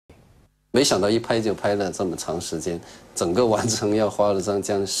没想到一拍就拍了这么长时间，整个完成要花了将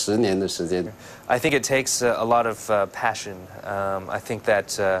近10年的时间。I think it takes a lot of passion. I think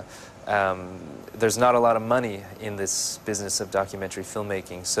that there's not a lot of money in this business of documentary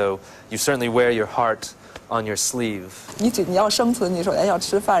filmmaking, so you certainly wear your heart on your sleeve. 你要生存，你首先要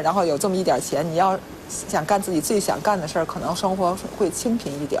吃饭，然后有这么一点钱，你要想干自己最想干的事儿，可能生活会清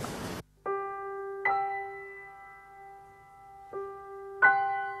贫一点。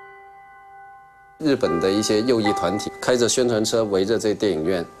日本的一些右翼团体开着宣传车围着这电影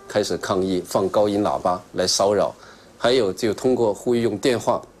院开始抗议，放高音喇叭来骚扰，还有就通过呼吁用电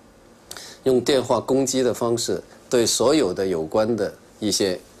话攻击的方式，对所有的有关的一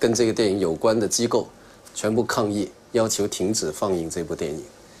些跟这个电影有关的机构全部抗议，要求停止放映这部電影。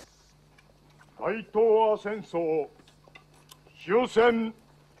大東亜戦争終戦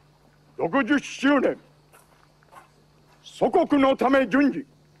60周年、祖国のため準備。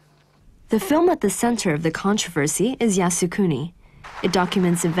 The film at the center of the controversy is Yasukuni. It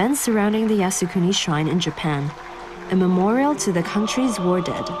documents events surrounding the Yasukuni shrine in Japan, a memorial to the country's war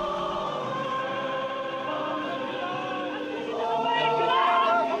dead.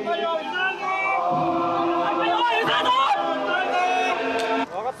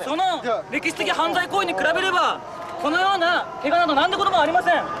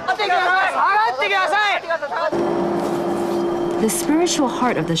 The spiritual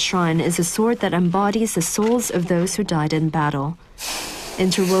heart of the shrine is a sword that embodies the souls of those who died in battle.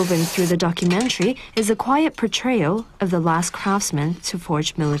 Interwoven through the documentary is a quiet portrayal of the last craftsman to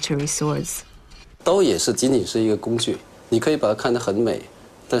forge military swords. 刀也是仅仅是一个工具，你可以把它看得很美，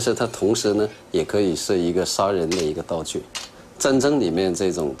但是它同时呢，也可以是一个杀人的一个道具。战争里面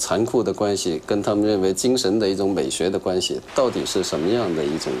这种残酷的关系，跟他们认为精神的一种美学的关系，到底是什么样的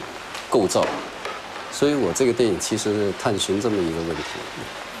一种构造？ 所以我这个电影其实是探寻这么一个问题。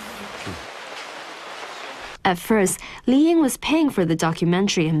At first, Ying was paying for the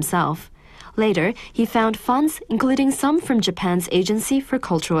documentary himself. Later, he found funds, including some from Japan's Agency for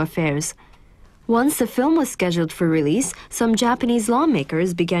Cultural Affairs. Once the film was scheduled for release, some Japanese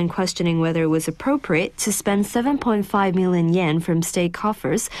lawmakers began questioning whether it was appropriate to spend 7.5 million yen from state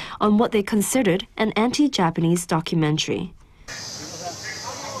coffers on what they considered an anti-Japanese documentary.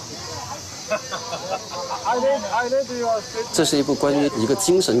 这是一部关于一个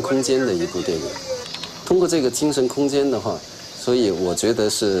精神空间的一部电影。通过这个精神空间的话，所以我觉得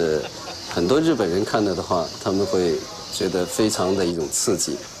是很多日本人看了的话，他们会觉得非常的一种刺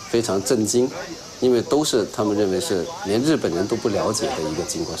激，非常震惊，因为都是他们认为是连日本人都不了解的一个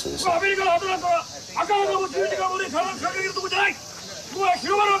靖国神社。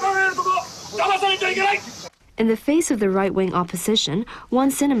 In the face of the right-wing opposition,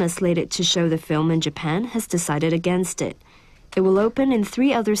 one cinema slated to show the film in Japan has decided against it. It will open in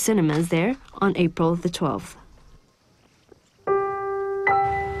 3 other cinemas there on April the 12th.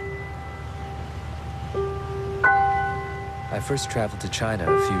 I first traveled to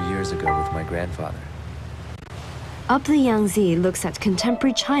China a few years ago with my grandfather. Up the Yangtze looks at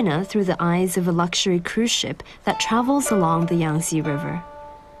contemporary China through the eyes of a luxury cruise ship that travels along the Yangtze River.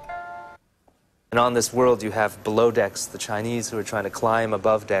 And on this world, you have below decks the Chinese who are trying to climb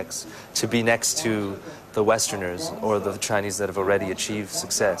above decks to be next to the Westerners or the Chinese that have already achieved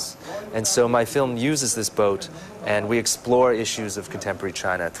success. And so my film uses this boat, and we explore issues of contemporary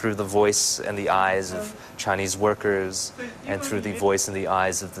China through the voice and the eyes of Chinese workers and through the voice and the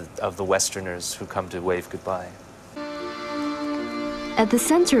eyes of the Westerners who come to wave goodbye. At the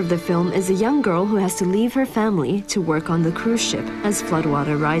center of the film is a young girl who has to leave her family to work on the cruise ship as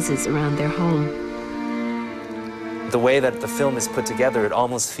floodwater rises around their home. The way that the film is put together, it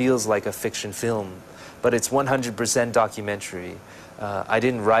almost feels like a fiction film, but it's 100% documentary. I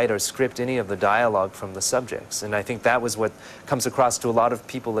didn't write or script any of the dialogue from the subjects, and I think that was what comes across to a lot of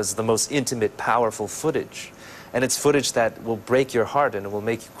people as the most intimate, powerful footage. And it's footage that will break your heart and it will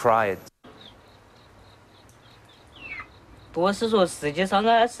make you cry. 不是说世界上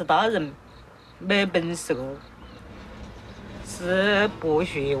是大人没本事的，是不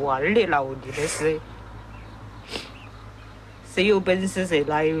学无二的劳力的事。谁有本事谁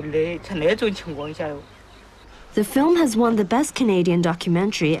来的，在那种情况下。The film has won the Best Canadian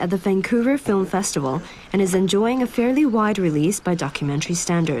Documentary at the Vancouver Film Festival and is enjoying a fairly wide release by documentary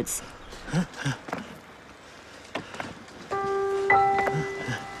standards.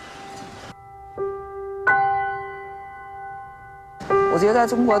 我觉得在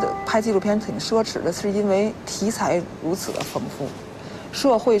中国的拍纪录片挺奢侈的，是因为题材如此的丰富，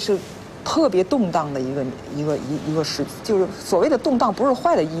社会是特别动荡的一个时，就是所谓的动荡不是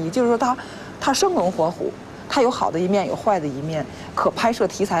坏的意义，就是说它生龙活虎，它有好的一面，有坏的一面，可拍摄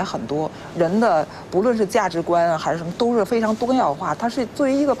题材很多，人的不论是价值观啊还是什么，都是非常多样化。它是作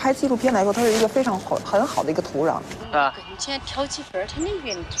为一个拍纪录片来说，它是一个非常很好的一个土壤。啊，跟前挑起分儿，它那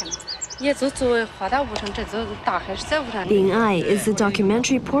边的天嘛，也就作为华大武城，这就大海是在武山。Bingai is the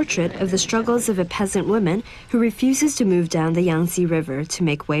documentary portrait of the struggles of a peasant woman who refuses to move down the Yangtze River to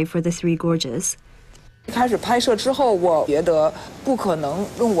make way for the Three Gorges. 开始拍摄之后，我觉得不可能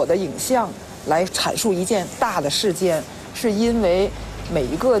用我的影像来阐述一件大的事件，是因为每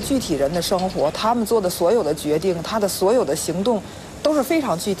一个具体人的生活，他们做的所有的决定，他的所有的行动，都是非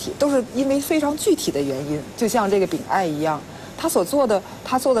常具体，都是因为非常具体的原因。就像这个丙爱一样，他做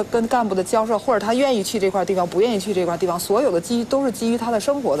的跟干部的交涉，或者他愿意去这块地方，不愿意去这块地方，所有的都是基于他的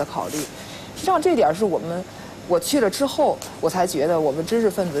生活的考虑。实际上，这点是我去了之后，我才觉得我们知识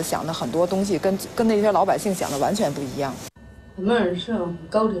分子想的很多东西跟那些老百姓想的完全不一样。The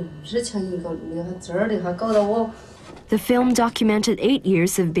film documented 8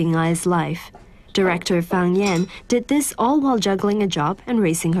 years of Bingai's life. Director Feng did this all while juggling a job and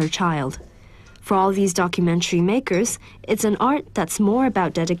raising her child. For all these documentary makers, it's an art that's more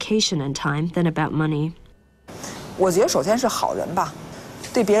about dedication and time than about money. 我觉得首先是好人吧，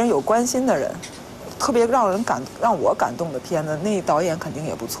对别人有关心的人。特别让我感动的片子，那导演肯定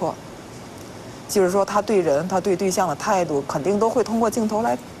也不错。就是说，他对人、他对对象的态度，肯定都会通过镜头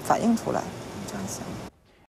来反映出来。这样想。